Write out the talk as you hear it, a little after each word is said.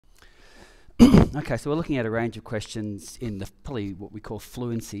Okay, so we're looking at a range of questions in the probably what we call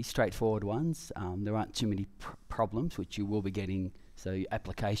fluency, straightforward ones. There aren't too many problems, which you will be getting, so your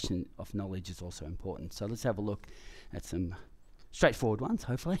application of knowledge is also important. So let's have a look at some straightforward ones,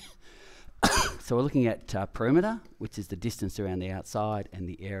 hopefully. So we're looking at perimeter, which is the distance around the outside, and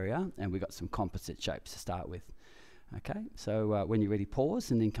the area, and we've got some composite shapes to start with. Okay, so when you're ready, pause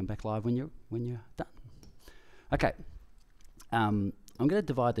and then come back live when you're done. Okay, I'm going to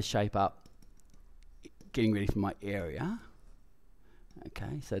divide the shape up, getting ready for my area.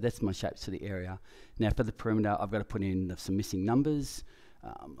 Okay, so that's my shapes for the area. Now for the perimeter, I've got to put in some missing numbers.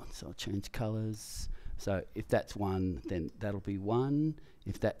 So I'll change colours. So if that's 1, then that'll be 1.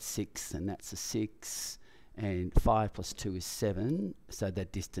 If that's 6, then that's a 6. And 5 plus 2 is 7. So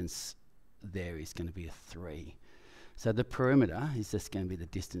that distance there is going to be a 3. So the perimeter is just going to be the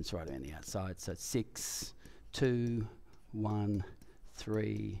distance right around the outside. So 6, 2, 1,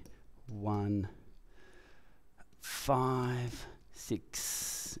 3, 1, 5,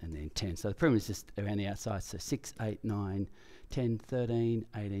 6, and then 10. So the perimeter is just around the outside. So 6, 8, 9, 10, 13,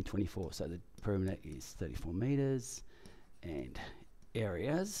 18, 24. So the perimeter is 34 metres. And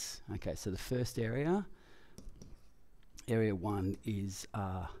areas. Okay, so the first area, area 1 is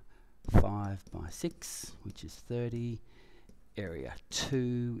 5 by 6, which is 30. Area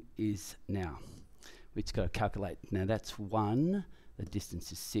 2 is now, we've got to calculate. Now that's 1. The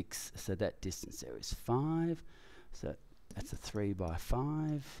distance is 6, so that distance there is 5. So that's a 3 by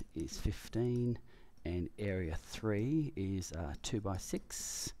 5 is 15, and area 3 is 2 by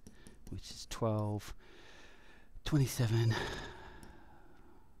 6, which is 12, 27,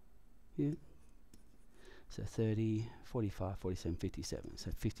 yeah. So 30, 45, 47, 57. So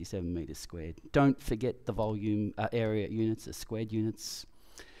 57 metres squared. Don't forget the volume, area units, the squared units.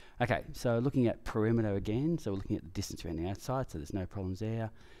 Okay, so looking at perimeter again. So we're looking at the distance around the outside, so there's no problems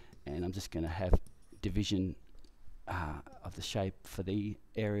there. And I'm just going to have division of the shape for the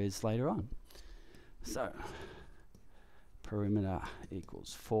areas later on. So perimeter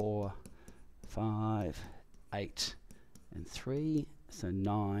equals 4, 5, 8, and 3. So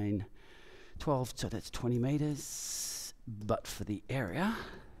 9, 12, so that's 20 metres. But for the area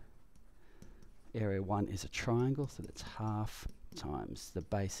 1 is a triangle, so that's half times the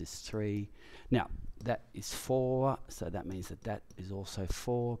base is 3. Now that is 4, so that means that that is also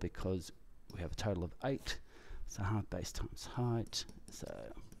 4 because we have a total of 8. So half base times height. So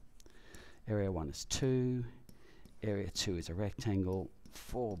area 1 is 2. Area 2 is a rectangle,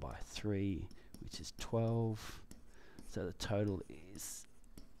 4 by 3, which is 12. So the total is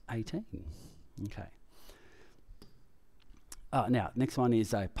 18. Okay. Now, next one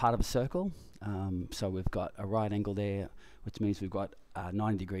is a part of a circle. So we've got a right angle there, which means we've got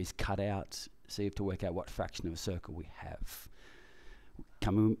 90 degrees cut out. So you have to work out what fraction of a circle we have.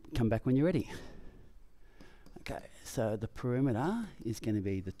 Come back when you're ready. Okay, so the perimeter is going to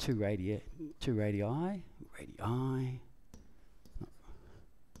be the two radii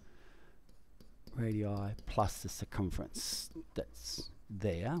plus the circumference that's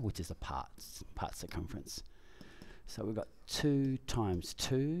there, which is a part circumference. So we've got 2 times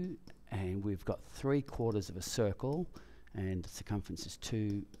 2, and we've got 3/4 of a circle, and the circumference is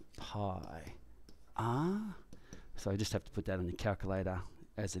 2 pi r. So I just have to put that on your calculator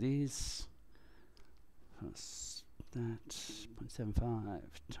as it is. That's that 0.75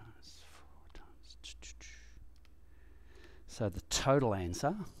 times 4 times. So the total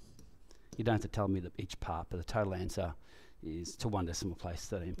answer, you don't have to tell me each part, but the total answer is to 1 decimal place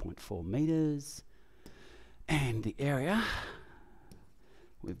 13.4 metres. And the area,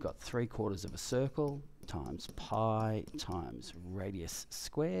 we've got 3/4 of a circle times pi times radius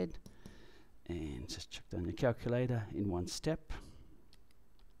squared. And just check down your calculator in one step.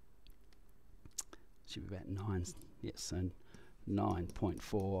 Should be about 9, yes, and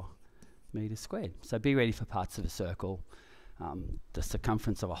 9.4 metres squared. So be ready for parts of a circle. The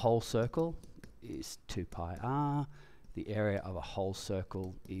circumference of a whole circle is 2 pi r. The area of a whole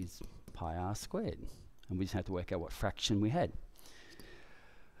circle is pi r squared. And we just have to work out what fraction we had.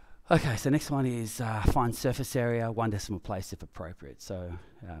 Okay, so next one is find surface area, 1 decimal place if appropriate. So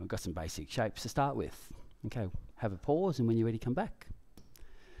we've got some basic shapes to start with. Okay, have a pause, and when you're ready, come back.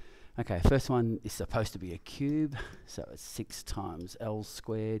 Okay, first one is supposed to be a cube, so it's 6 times L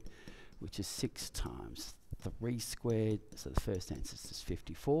squared, which is 6 times 3 squared. So the first answer is just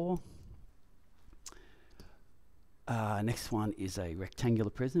 54. Next one is a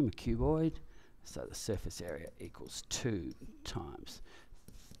rectangular prism, a cuboid. So the surface area equals 2 times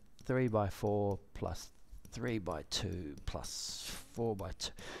 3 by 4 plus 3 by 2 plus 4 by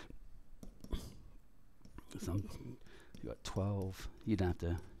 2. So you've got 12. You don't have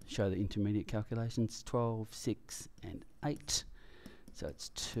to show the intermediate calculations. 12, 6 and 8. So it's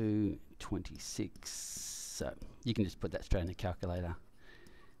 226. So you can just put that straight in the calculator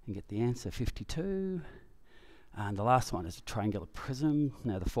and get the answer, 52. And the last one is a triangular prism.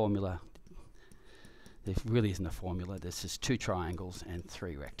 Now the formula, there really isn't a formula. There's just 2 triangles and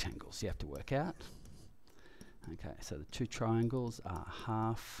 3 rectangles you have to work out. Okay, so the 2 triangles are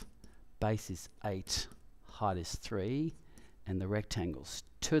half, base is 8, height is 3, and the rectangles,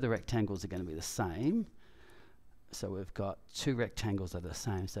 2 of the rectangles are going to be the same. So we've got 2 rectangles that are the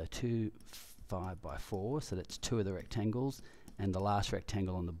same, so 2 5 by 4, so that's 2 of the rectangles, and the last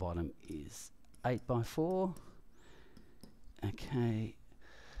rectangle on the bottom is 8 by 4. Okay,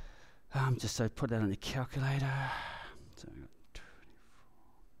 just so put that on the calculator. So we've got 24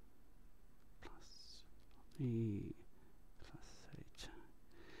 plus 3 plus 8.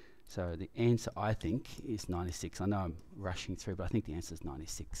 So the answer, I think, is 96. I know I'm rushing through, but I think the answer is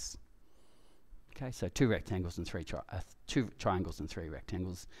 96. Okay, so 2 rectangles and 2 triangles and 3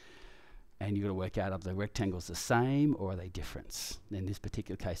 rectangles, and you've got to work out, are the rectangles the same or are they different? In this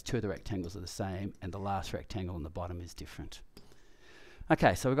particular case, 2 of the rectangles are the same and the last rectangle on the bottom is different.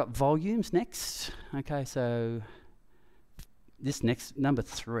 Okay, so we've got volumes next. Okay, so this next, number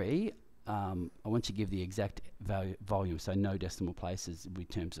 3, I want you to give the exact volume, so no decimal places in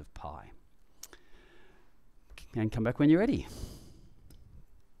terms of pi. And come back when you're ready.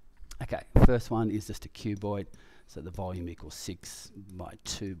 Okay, first one is just a cuboid, so the volume equals 6 by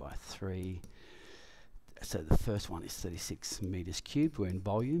 2 by 3. So the first one is 36 meters cubed. We're in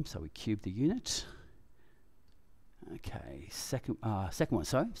volume, so we cube the unit. Okay, second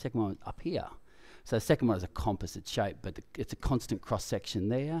one up here. So the second one is a composite shape, but it's a constant cross section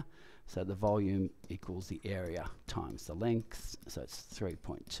there. So the volume equals the area times the length. So it's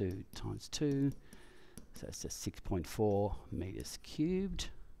 3.2 times 2. So it's just 6.4 meters cubed.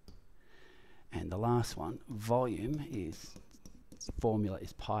 And the last one, volume is, formula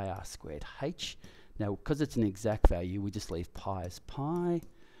is pi r squared h. Now, because it's an exact value, we just leave pi as pi.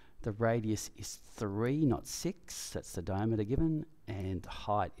 The radius is 3, not 6. That's the diameter given. And the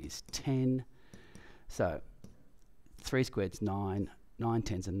height is 10. So 3 squared is 9. 9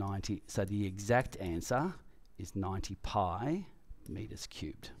 tens are 90. So the exact answer is 90 pi meters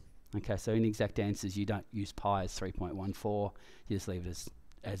cubed. Okay, so in exact answers, you don't use pi as 3.14. You just leave it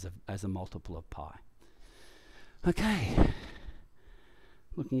as a multiple of pi. Okay,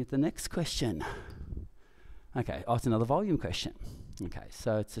 looking at the next question. Okay, it's another volume question. Okay,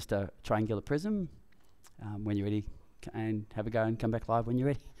 so it's just a triangular prism. When you're ready, and have a go and come back live when you're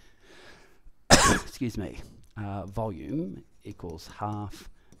ready. Excuse me. Volume equals half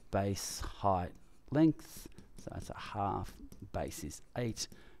base height length. So it's a half, base is 8,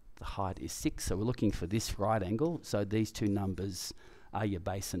 the height is 6. So we're looking for this right angle. So these two numbers are your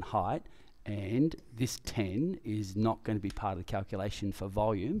base and height, and this 10 is not going to be part of the calculation for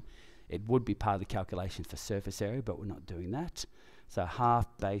volume. It would be part of the calculation for surface area, but we're not doing that. So half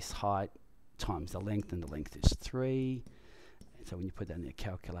base height times the length, and the length is 3. And so when you put that in your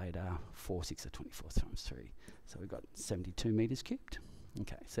calculator, 4 6 are 24 times 3. So we've got 72 meters cubed.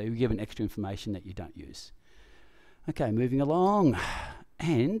 Okay, so you're given extra information that you don't use. Okay, moving along,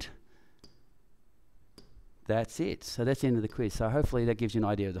 and that's it. So that's the end of the quiz. So hopefully that gives you an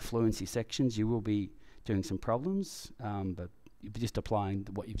idea of the fluency sections. You will be doing some problems, but you're just applying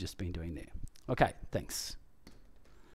what you've just been doing there. Okay, thanks.